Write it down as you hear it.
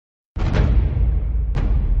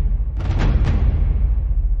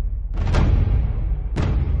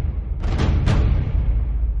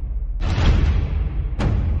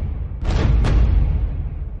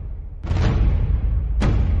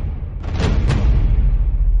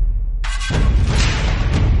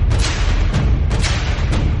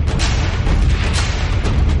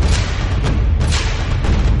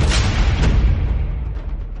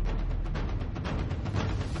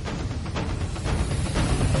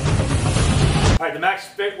Alright, the max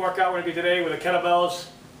fit workout we're going to do today with the kettlebells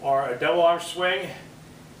are a double arm swing,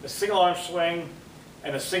 a single arm swing,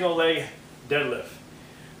 and a single leg deadlift.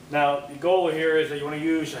 Now the goal here is that you want to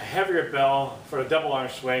use a heavier bell for the double arm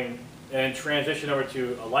swing and transition over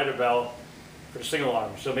to a lighter bell for the single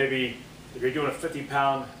arm. So maybe if you're doing a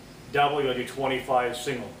 50-pound double, you're going to do 25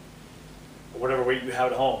 single, or whatever weight you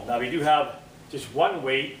have at home. Now if you do have just one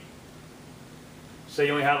weight, say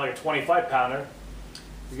you only have like a 25-pounder,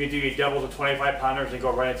 you can do your doubles of 25-pounders and go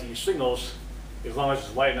right into your singles, as long as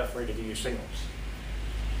it's light enough for you to do your singles.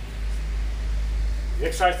 The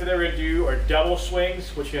exercise today we're going to do are double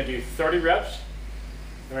swings, which you're going to do 30 reps.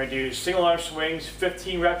 Then we're going to do single arm swings,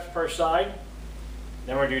 15 reps per side.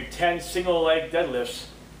 Then we're going to do 10 single leg deadlifts,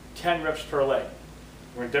 10 reps per leg.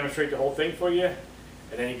 We're going to demonstrate the whole thing for you, and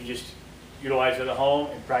then you can just utilize it at home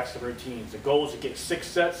and practice the routines. The goal is to get 6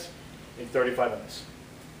 sets in 35 minutes.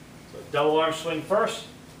 So double arm swing first,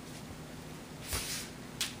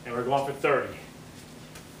 and we're going for 30.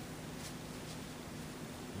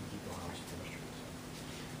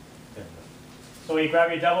 So when you grab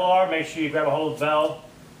your double arm, make sure you grab a hold of the bell,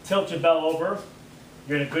 tilt your bell over.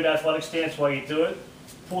 You're in a good athletic stance while you do it.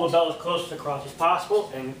 Pull the bell as close to the cross as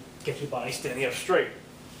possible and get your body standing up straight.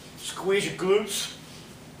 Squeeze your glutes,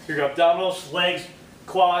 your abdominals, legs,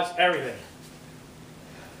 quads, everything.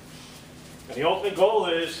 And the ultimate goal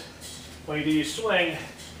is, when you do your swing,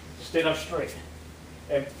 stand up straight.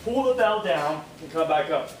 And pull the bell down and come back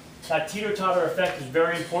up. That teeter-totter effect is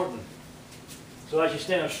very important. So as you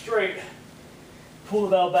stand up straight, pull the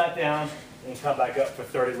bell back down and come back up for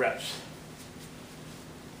 30 reps.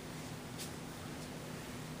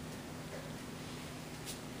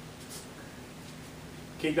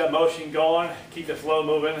 Keep that motion going, keep the flow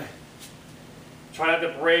moving. Try not to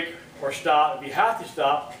break or stop. If you have to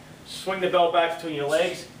stop, swing the bell back between your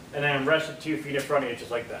legs and then rest it 2 feet in front of you,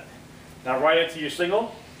 just like that. Now right into your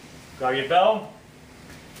single, grab your bell,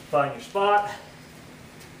 find your spot.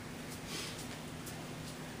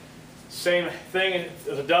 Same thing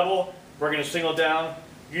as a double, we're going to single down.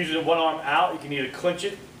 Using one arm out, you can either clinch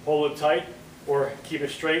it, hold it tight, or keep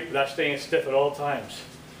it straight without staying stiff at all times.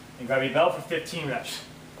 And grab your bell for 15 reps.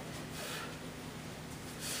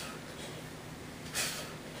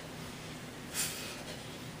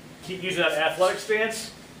 Keep using that athletic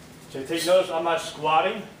stance. So take notice, I'm not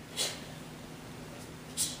squatting.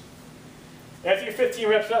 After your 15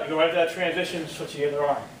 reps up, you go right to that transition, switch to the other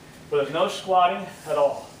arm. But there's no squatting at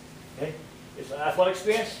all. Okay? It's an athletic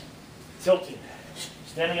stance, tilting,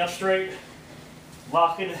 standing up straight,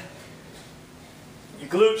 locking your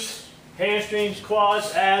glutes, hamstrings,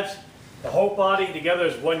 quads, abs, the whole body together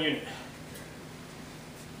as one unit.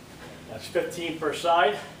 That's 15 per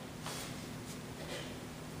side.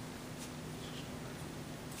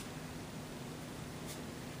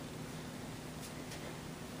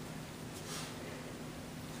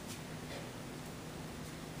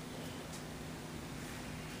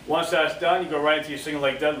 Once that's done, you go right into your single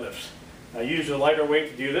leg deadlifts. Now use a lighter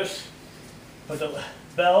weight to do this. Put the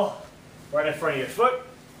bell right in front of your foot.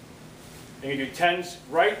 And you do 10s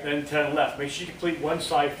right, then 10 left. Make sure you complete one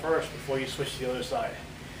side first before you switch to the other side.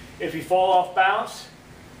 If you fall off balance,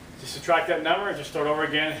 just subtract that number and just start over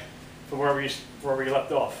again from wherever you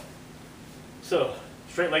left off. So,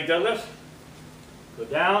 straight leg deadlift. Go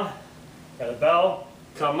down, got a bell,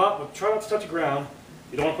 come up, but try not to touch the ground.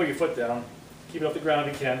 You don't want to put your foot down. Keep it off the ground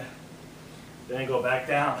if you can. Then go back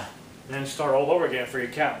down. Then start all over again for your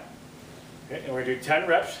count. Okay, and we're going to do 10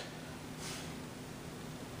 reps.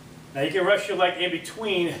 Now you can rest your leg in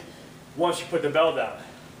between once you put the bell down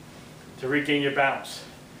to regain your balance.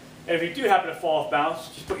 And if you do happen to fall off balance,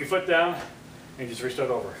 just put your foot down and just restart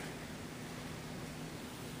over.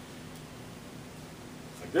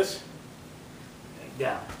 Like this, and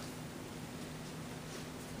down.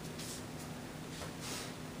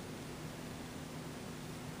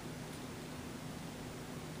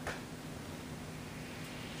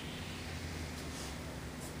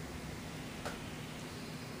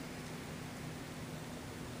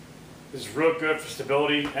 This is real good for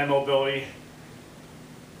stability and mobility.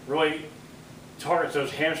 Really targets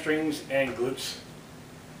those hamstrings and glutes.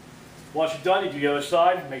 Once you're done, you do the other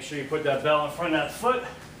side. Make sure you put that bell in front of that foot.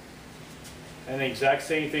 And the exact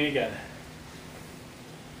same thing again.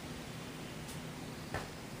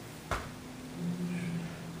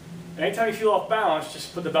 Anytime you feel off balance,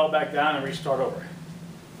 just put the bell back down and restart over.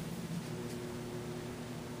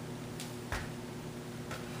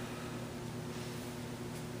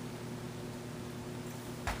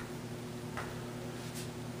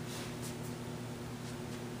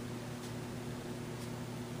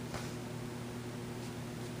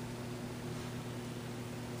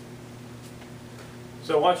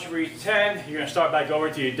 So once you reach 10, you're going to start back over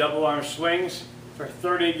to your double arm swings for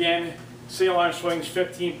 30 again. Single arm swings,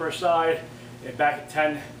 15 per side, and back at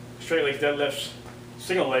 10 straight leg deadlifts,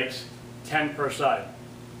 single legs, 10 per side.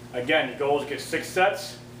 Again, your goal is to get 6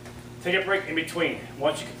 sets. Take a break in between.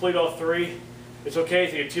 Once you complete all 3, it's okay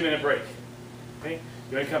to take a 2-minute break. Okay?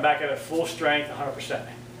 You're going to come back at a full strength, 100%.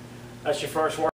 That's your first work.